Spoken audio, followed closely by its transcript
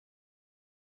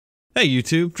Hey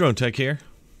YouTube, Dronetek here.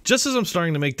 Just as I'm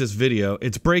starting to make this video,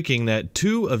 it's breaking that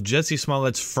two of Jussie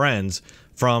Smollett's friends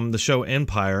from the show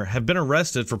Empire have been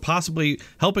arrested for possibly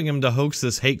helping him to hoax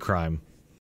this hate crime.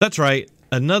 That's right,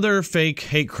 another fake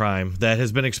hate crime that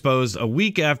has been exposed a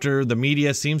week after the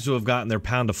media seems to have gotten their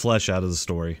pound of flesh out of the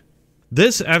story.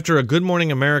 This after a Good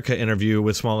Morning America interview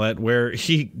with Smollett where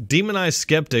he demonized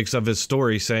skeptics of his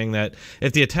story, saying that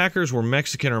if the attackers were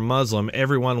Mexican or Muslim,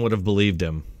 everyone would have believed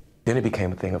him. Then it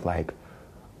became a thing of like,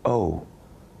 oh,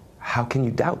 how can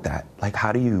you doubt that? Like,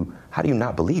 how do you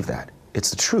not believe that? It's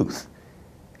the truth.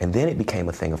 And then it became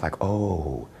a thing of like,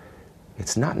 oh,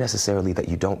 it's not necessarily that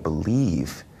you don't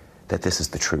believe that this is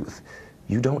the truth.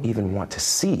 You don't even want to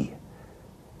see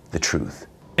the truth.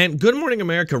 And Good Morning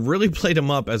America really played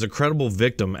him up as a credible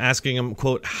victim, asking him,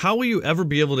 quote, how will you ever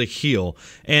be able to heal?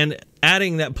 And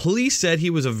adding that police said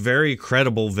he was a very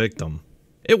credible victim.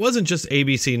 It wasn't just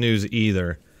ABC News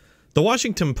either. The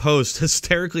Washington Post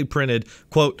hysterically printed,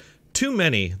 quote, too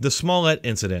many, the Smollett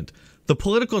incident. The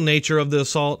political nature of the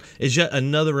assault is yet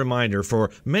another reminder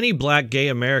for many black gay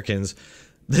Americans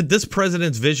that this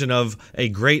president's vision of a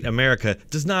great America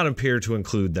does not appear to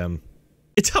include them.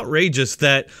 It's outrageous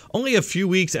that only a few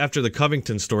weeks after the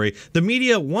Covington story, the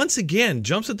media once again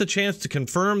jumps at the chance to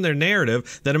confirm their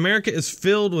narrative that America is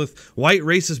filled with white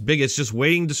racist bigots just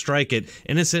waiting to strike at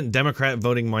innocent Democrat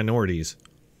voting minorities.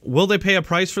 Will they pay a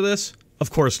price for this? Of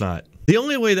course not. The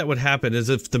only way that would happen is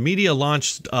if the media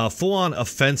launched a full-on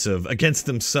offensive against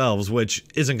themselves, which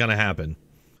isn't going to happen.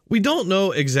 We don't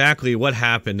know exactly what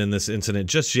happened in this incident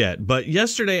just yet, but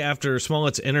yesterday after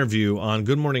Smollett's interview on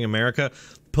Good Morning America,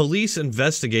 police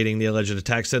investigating the alleged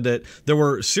attack said that there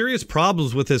were serious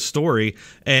problems with his story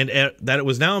and that it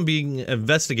was now being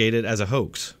investigated as a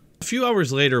hoax. A few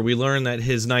hours later, we learned that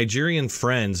his Nigerian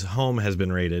friend's home has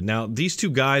been raided. Now, these two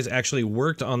guys actually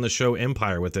worked on the show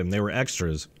Empire with him. They were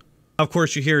extras. Of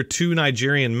course, you hear two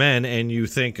Nigerian men and you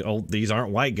think, oh, these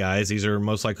aren't white guys. These are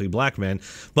most likely black men.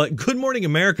 But Good Morning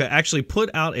America actually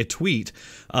put out a tweet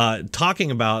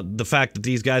talking about the fact that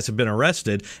these guys have been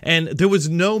arrested, and there was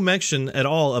no mention at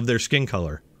all of their skin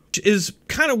color. Which is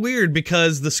kind of weird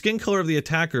because the skin color of the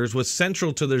attackers was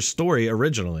central to their story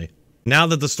originally. Now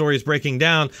that the story is breaking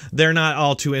down, they're not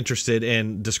all too interested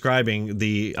in describing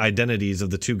the identities of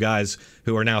the two guys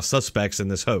who are now suspects in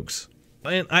this hoax.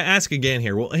 And I ask again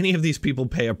here, will any of these people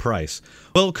pay a price?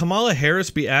 Will Kamala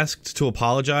Harris be asked to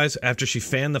apologize after she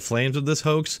fanned the flames of this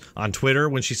hoax on Twitter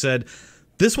when she said,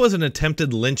 this was an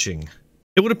attempted lynching?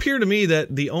 It would appear to me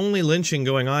that the only lynching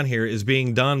going on here is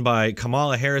being done by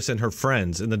Kamala Harris and her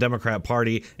friends in the Democrat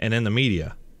Party and in the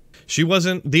media. She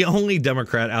wasn't the only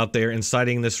Democrat out there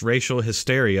inciting this racial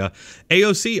hysteria.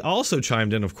 AOC also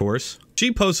chimed in, of course.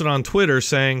 She posted on Twitter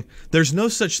saying, there's no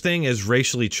such thing as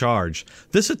racially charged.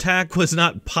 This attack was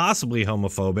not possibly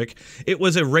homophobic. It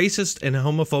was a racist and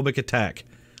homophobic attack.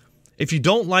 If you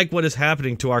don't like what is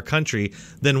happening to our country,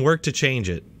 then work to change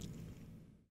it.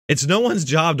 It's no one's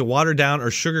job to water down or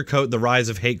sugarcoat the rise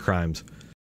of hate crimes.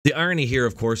 The irony here,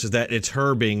 of course, is that it's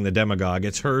her being the demagogue,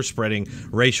 it's her spreading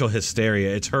racial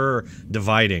hysteria, it's her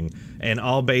dividing, and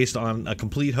all based on a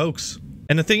complete hoax.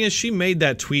 And the thing is, she made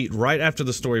that tweet right after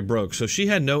the story broke, so she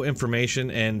had no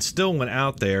information and still went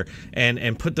out there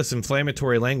and put this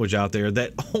inflammatory language out there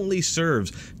that only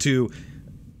serves to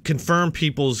confirm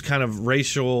people's kind of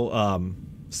racial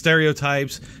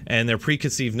stereotypes and their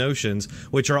preconceived notions,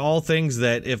 which are all things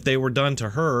that if they were done to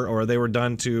her or they were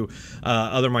done to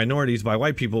other minorities by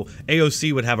white people,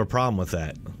 AOC would have a problem with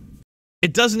that.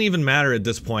 It doesn't even matter at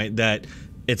this point that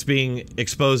it's being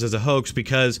exposed as a hoax,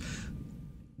 because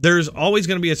there's always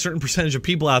going to be a certain percentage of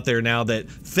people out there now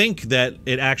that think that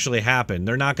it actually happened.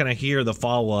 They're not going to hear the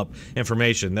follow-up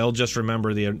information. They'll just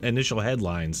remember the initial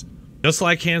headlines. Just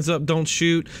like Hands Up, Don't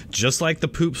Shoot, just like the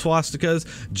poop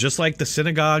swastikas, just like the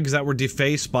synagogues that were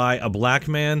defaced by a black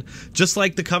man, just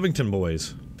like the Covington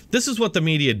boys. This is what the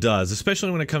media does,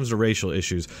 especially when it comes to racial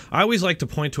issues. I always like to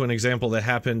point to an example that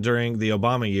happened during the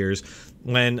Obama years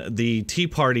when the Tea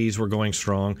Parties were going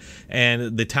strong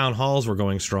and the town halls were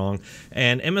going strong,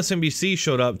 and MSNBC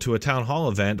showed up to a town hall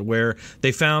event where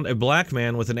they found a black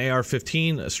man with an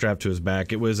AR-15 strapped to his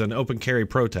back. It was an open carry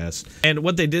protest. And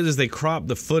what they did is they cropped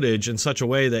the footage in such a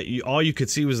way that all you could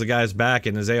see was the guy's back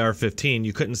and his AR-15.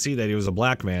 You couldn't see that he was a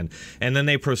black man. And then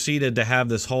they proceeded to have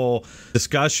this whole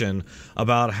discussion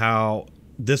about how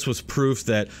this was proof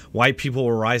that white people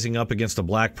were rising up against a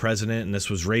black president and this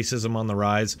was racism on the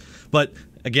rise. But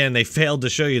again, they failed to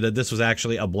show you that this was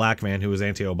actually a black man who was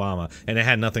anti-Obama, and it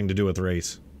had nothing to do with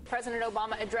race. President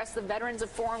Obama addressed the veterans of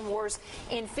foreign wars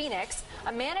in Phoenix.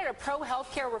 A man at a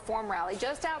pro-healthcare reform rally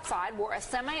just outside wore a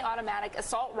semi-automatic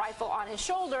assault rifle on his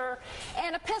shoulder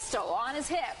and a pistol on his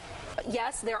hip.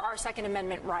 Yes, there are Second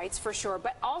Amendment rights for sure,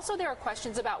 but also there are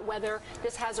questions about whether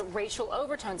this has racial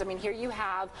overtones. I mean, here you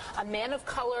have a man of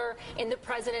color in the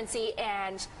presidency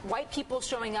and white people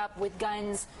showing up with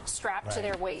guns strapped to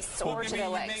their waists or to their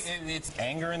legs. It's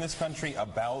anger in this country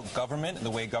about government,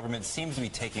 the way government seems to be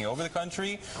taking over the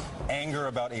country, anger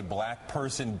about a black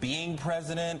person being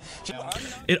president.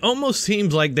 It almost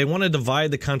seems like they want to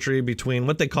divide the country between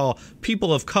what they call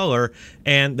people of color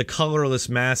and the colorless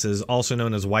masses, also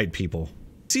known as white people.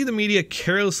 See the media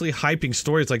carelessly hyping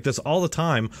stories like this all the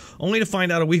time, only to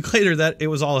find out a week later that it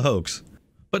was all a hoax.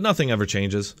 But nothing ever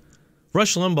changes.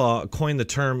 Rush Limbaugh coined the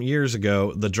term years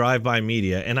ago, the drive-by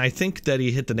media, and I think that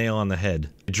he hit the nail on the head.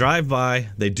 They drive by,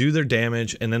 they do their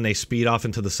damage, and then they speed off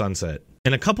into the sunset.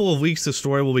 In a couple of weeks, the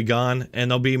story will be gone,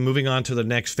 and they'll be moving on to the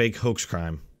next fake hoax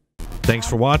crime. Thanks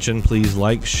for watching. Please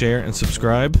like, share, and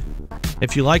subscribe.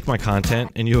 If you like my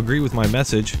content and you agree with my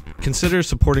message, consider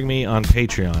supporting me on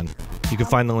Patreon. You can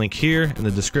find the link here in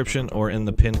the description or in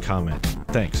the pinned comment.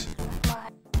 Thanks.